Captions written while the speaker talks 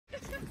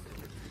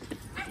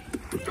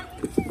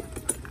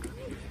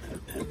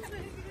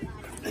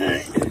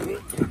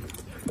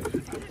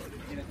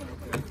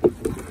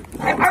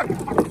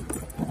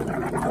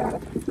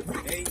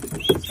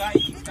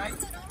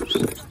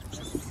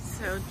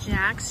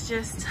Max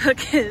just took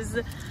his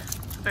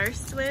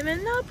first swim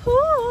in the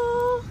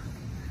pool.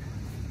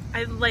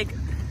 I like,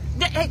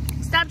 hey,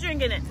 stop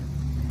drinking it.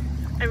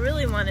 I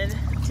really wanted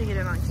to get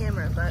it on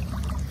camera, but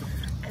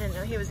I didn't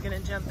know he was gonna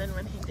jump in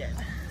when he did.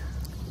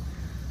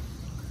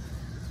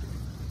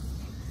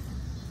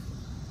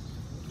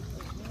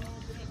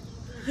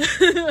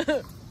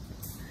 So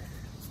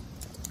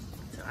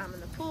I'm in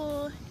the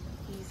pool,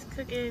 he's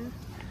cooking.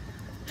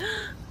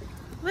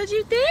 What'd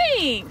you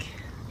think?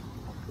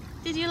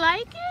 Did you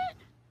like it?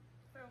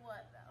 For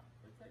what though?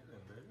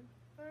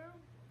 For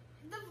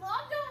the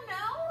vlog don't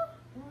know?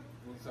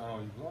 What's all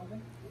you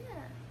vlogging?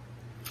 Yeah.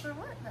 For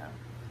what though?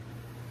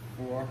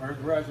 For her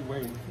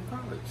graduating from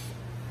college.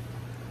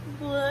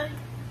 What?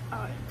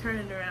 Oh, turn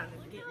it around.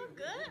 You look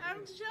good?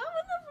 I'm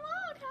showing the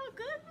vlog how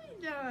good we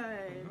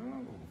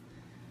done.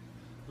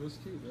 Oh. Looks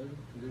cute, baby.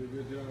 You did a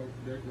good job with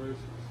the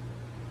decorations.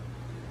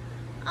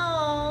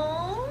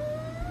 Oh.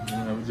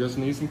 Yeah, we just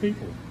need some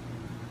people.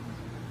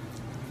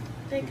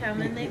 They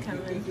coming, they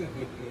coming.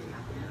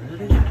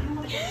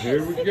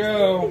 Here we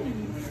go.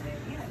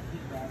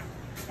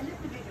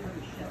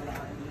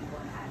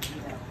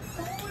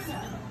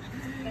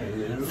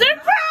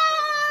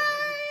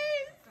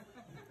 Surprise!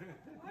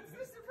 What's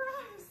the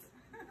surprise?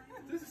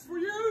 This is for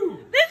you.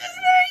 This is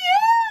for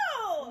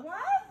you!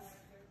 What?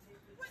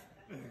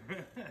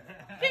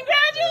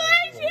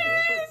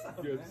 Congratulations!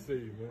 Good to see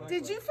you, man.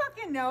 Did you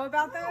fucking know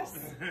about this?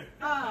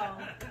 Oh.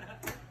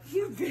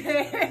 You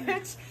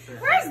bitch.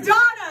 Where's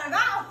Donna?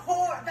 That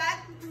whore,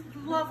 that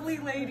lovely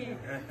lady.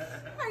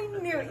 I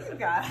knew it, you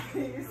guys.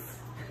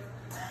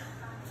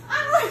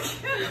 I'm like...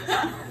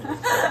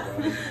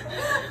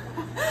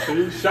 So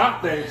you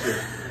shocked, ain't you?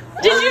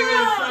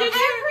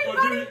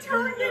 Everybody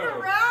turned it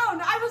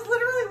around. I was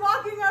literally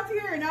walking up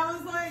here and I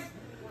was like,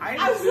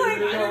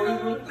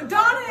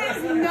 Donna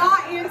is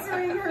not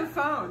answering her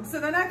phone. So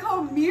then I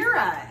called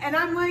Mira and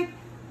I'm like,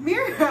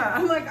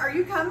 are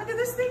you coming to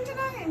this thing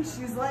tonight? And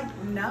she's like,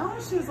 no.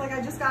 She was like,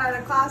 I just got out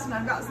of class and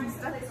I've got some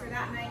stuff. For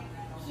that night,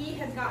 he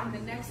has gotten the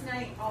next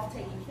night all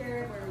taken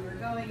care of where we were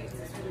going. It's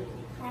this really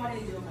cute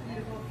cottage, it was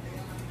beautiful.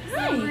 So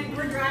I'm like,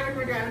 we're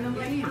driving. I'm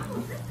like,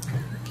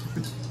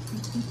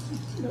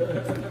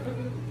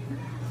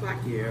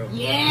 Fuck you.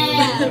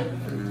 yeah.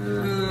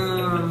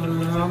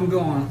 I'm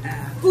going.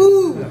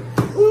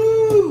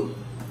 Ooh.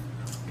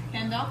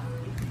 Kendall,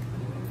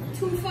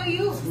 two for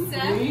you,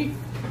 Seth.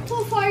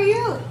 Two for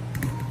you.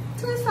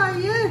 Two for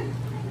you.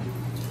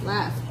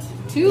 Left.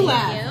 Two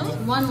left.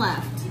 One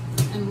left.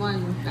 And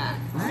one back.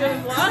 I'm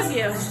gonna vlog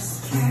you.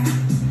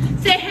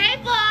 Say hey,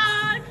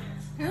 vlog.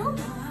 Who?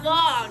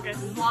 Vlog.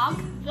 Vlog?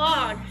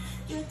 Vlog.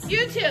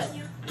 You too.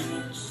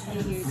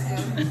 Hey, you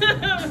too.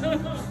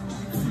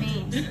 Me.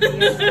 You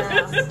girl.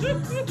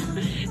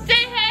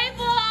 Say hey,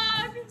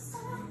 vlog.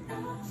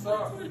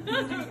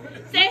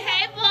 Say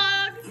hey,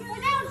 vlog.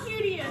 Look how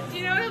cute he is. Do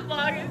you know what a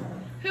vlog is?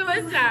 Who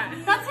is that?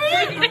 That's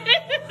him.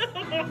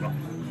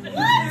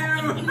 What?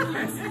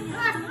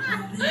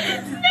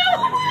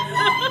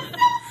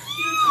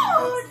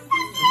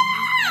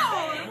 No.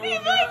 He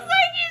looks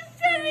like he's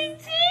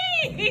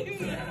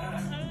 17.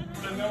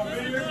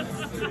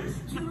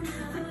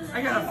 I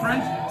got a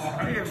French.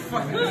 I got a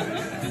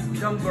fucking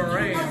dumb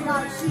beret. Oh my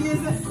God,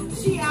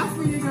 she asked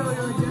me to go to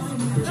a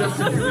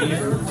Justin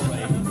Bieber.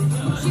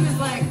 She was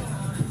like,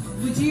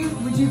 would you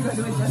go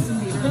to a Justin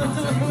Bieber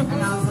concert?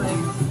 And I was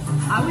like,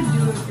 I would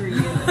do it for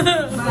you,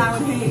 but I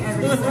would hate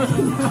every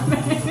second of it.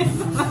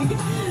 Like,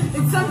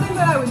 it's something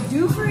that I would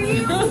do for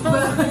you,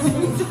 but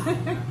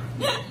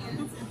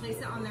And place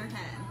it on their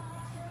head.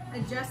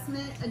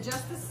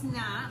 Adjust the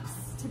snaps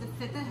to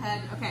fit the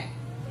head. Okay.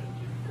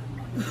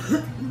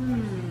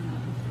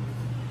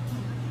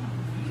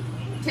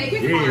 Take a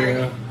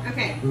card.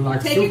 Okay.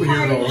 Like Take a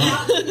card.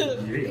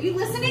 superhero. Are you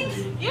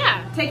listening?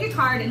 Yeah. Take a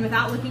card and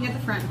without looking at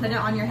the front, put it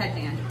on your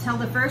headband. Tell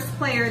the first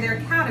player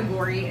their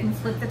category and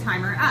flip the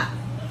timer up.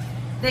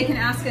 They can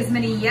ask as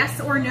many yes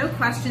or no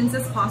questions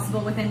as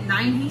possible within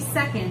 90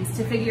 seconds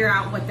to figure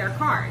out what their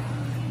card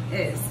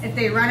is. If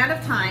they run out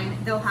of time,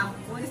 they'll have,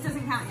 well, this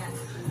doesn't count yet.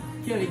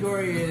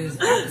 Category is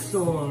App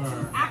Store.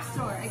 App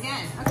Store,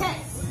 again.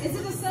 Okay. Is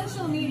it a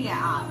social media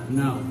app?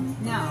 No.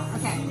 No.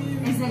 Okay.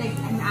 Is it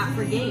an app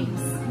for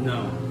games?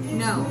 No.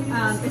 No.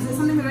 Is it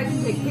something that I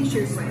can take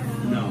pictures with?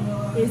 No.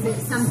 Is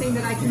it something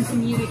that I can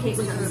communicate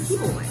with other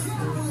people with?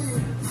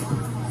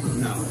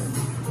 No.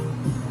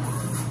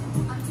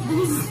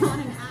 It's not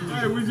an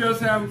app. Hey, we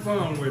just having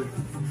fun with it.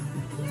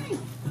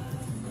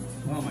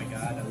 Oh my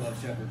God, I love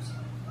shepherds.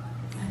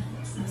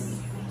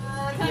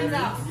 Time's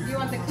out. Do you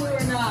want the clue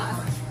or not?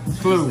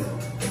 Clue.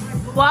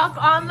 Walk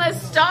on the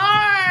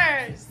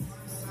stars.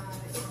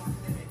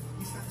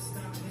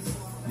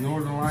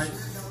 Northern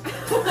Lights.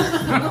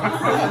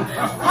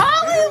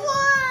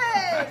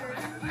 Hollywood.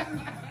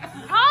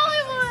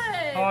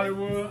 Hollywood.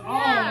 Hollywood. Oh,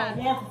 Yeah.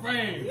 Walk of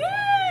Fame.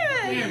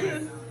 Yes. Damn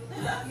it.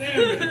 Damn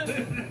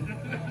it.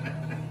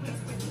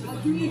 What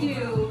can you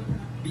do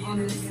on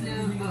the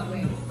snow? Oh,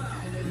 wait.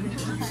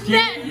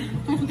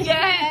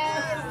 Yes.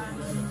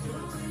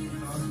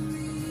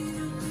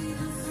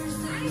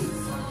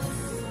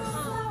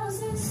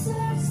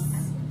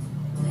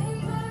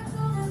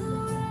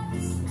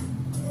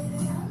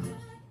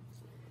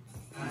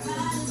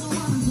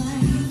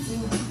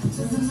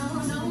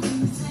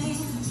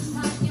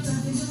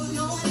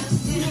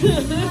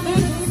 Bye.